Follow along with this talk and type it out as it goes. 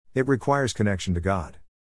It requires connection to God.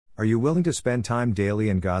 Are you willing to spend time daily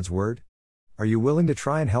in God's Word? Are you willing to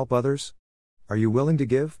try and help others? Are you willing to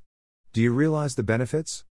give? Do you realize the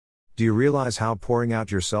benefits? Do you realize how pouring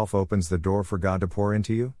out yourself opens the door for God to pour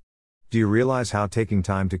into you? Do you realize how taking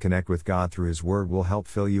time to connect with God through His Word will help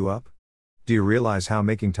fill you up? Do you realize how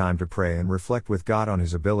making time to pray and reflect with God on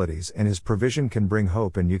His abilities and His provision can bring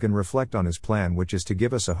hope, and you can reflect on His plan, which is to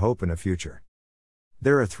give us a hope and a future?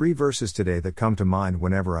 There are 3 verses today that come to mind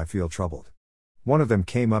whenever I feel troubled. One of them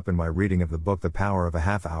came up in my reading of the book The Power of a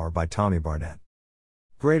Half Hour by Tommy Barnett.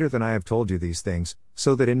 Greater than I have told you these things,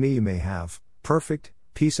 so that in me you may have perfect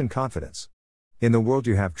peace and confidence. In the world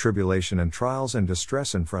you have tribulation and trials and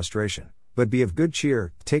distress and frustration, but be of good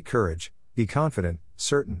cheer, take courage, be confident,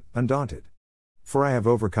 certain, undaunted. For I have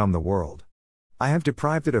overcome the world. I have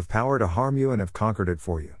deprived it of power to harm you and have conquered it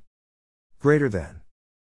for you. Greater than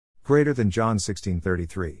John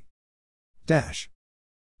 16:33.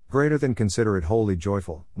 Greater than consider it wholly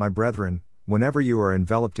joyful, my brethren, whenever you are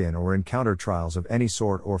enveloped in or encounter trials of any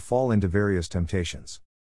sort or fall into various temptations.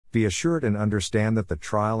 Be assured and understand that the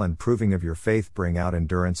trial and proving of your faith bring out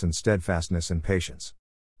endurance and steadfastness and patience.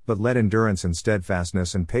 But let endurance and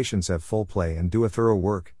steadfastness and patience have full play and do a thorough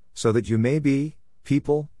work, so that you may be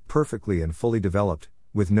people, perfectly and fully developed,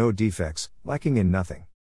 with no defects, lacking in nothing.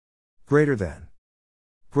 Greater than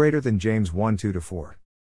James 1:2-4.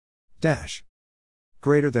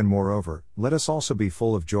 Greater than moreover, let us also be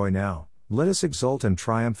full of joy now, let us exult and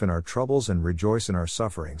triumph in our troubles and rejoice in our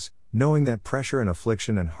sufferings, knowing that pressure and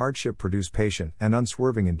affliction and hardship produce patient and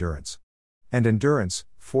unswerving endurance. And endurance,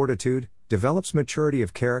 fortitude, develops maturity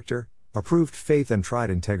of character, approved faith and tried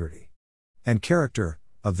integrity. And character,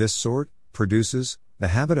 of this sort, produces the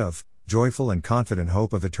habit of joyful and confident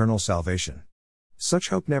hope of eternal salvation. Such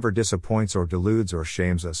hope never disappoints or deludes or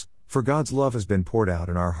shames us, for God's love has been poured out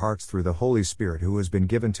in our hearts through the Holy Spirit who has been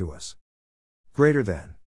given to us. Greater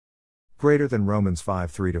than Romans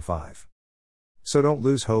 5:3-5. So don't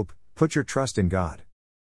lose hope, put your trust in God.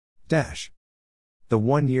 The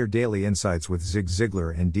 1-year daily insights with Zig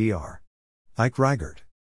Ziglar and Dr. Ike Reighard.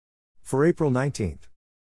 For April 19th.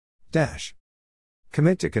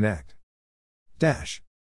 Commit to connect.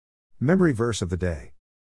 Memory verse of the day.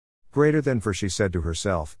 Greater than, for she said to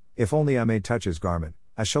herself, if only I may touch his garment,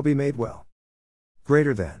 I shall be made well.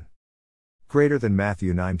 Greater than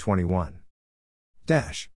Matthew 9:21.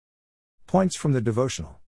 Points from the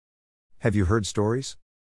devotional. Have you heard stories?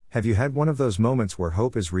 Have you had one of those moments where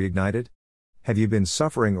hope is reignited? Have you been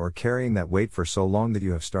suffering or carrying that weight for so long that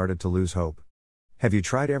you have started to lose hope? Have you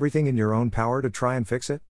tried everything in your own power to try and fix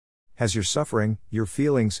it? Has your suffering, your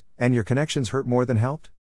feelings, and your connections hurt more than helped?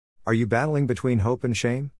 Are you battling between hope and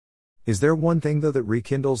shame? Is there one thing though that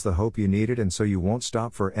rekindles the hope you needed, and so you won't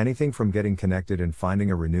stop for anything from getting connected and finding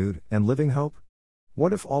a renewed and living hope?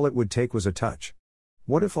 What if all it would take was a touch?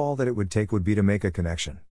 What if all that it would take would be to make a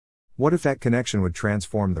connection? What if that connection would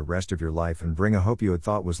transform the rest of your life and bring a hope you had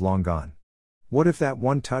thought was long gone? What if that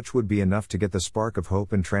one touch would be enough to get the spark of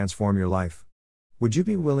hope and transform your life? Would you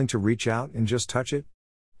be willing to reach out and just touch it?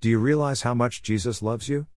 Do you realize how much Jesus loves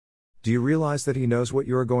you? Do you realize that He knows what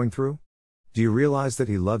you are going through? Do you realize that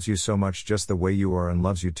He loves you so much just the way you are and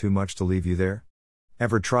loves you too much to leave you there?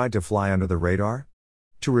 Ever tried to fly under the radar?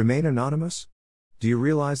 To remain anonymous? Do you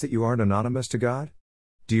realize that you aren't anonymous to God?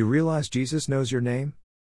 Do you realize Jesus knows your name?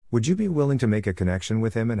 Would you be willing to make a connection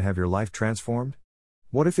with Him and have your life transformed?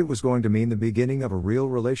 What if it was going to mean the beginning of a real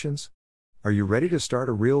relations? Are you ready to start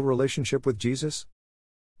a real relationship with Jesus?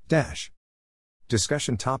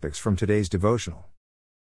 Discussion topics from today's devotional.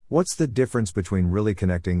 What's the difference between really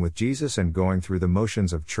connecting with Jesus and going through the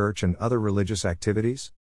motions of church and other religious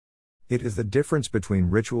activities? It is the difference between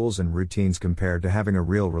rituals and routines compared to having a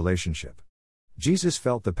real relationship. Jesus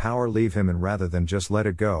felt the power leave Him, and rather than just let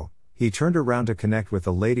it go, He turned around to connect with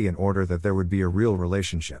the lady in order that there would be a real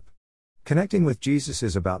relationship. Connecting with Jesus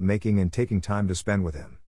is about making and taking time to spend with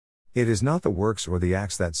Him. It is not the works or the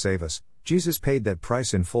acts that save us. Jesus paid that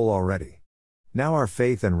price in full already. Now our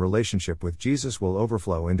faith and relationship with Jesus will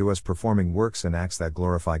overflow into us performing works and acts that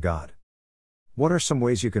glorify God. What are some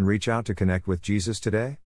ways you can reach out to connect with Jesus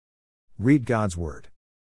today? Read God's Word.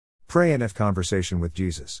 Pray and have conversation with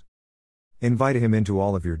Jesus. Invite Him into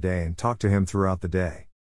all of your day and talk to Him throughout the day.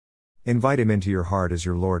 Invite Him into your heart as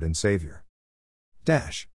your Lord and Savior.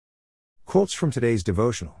 Quotes from today's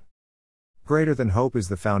devotional. Greater than hope is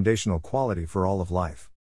the foundational quality for all of life.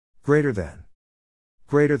 Greater than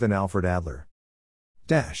Alfred Adler.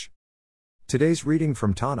 Today's reading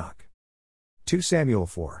from Tanakh. 2 Samuel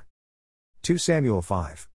 4. 2 Samuel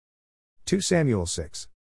 5. 2 Samuel 6.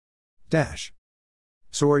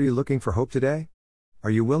 So are you looking for hope today? Are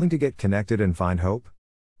you willing to get connected and find hope?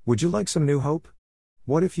 Would you like some new hope?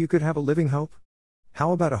 What if you could have a living hope?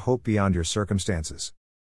 How about a hope beyond your circumstances?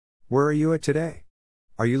 Where are you at today?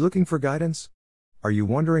 Are you looking for guidance? Are you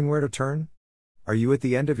wondering where to turn? Are you at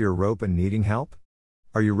the end of your rope and needing help?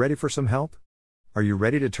 Are you ready for some help? Are you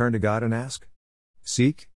ready to turn to God and ask?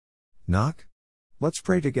 Seek? Knock? Let's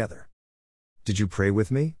pray together. Did you pray with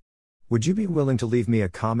me? Would you be willing to leave me a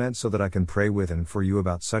comment so that I can pray with and for you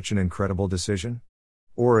about such an incredible decision?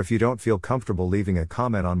 Or if you don't feel comfortable leaving a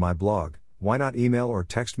comment on my blog, why not email or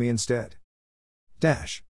text me instead?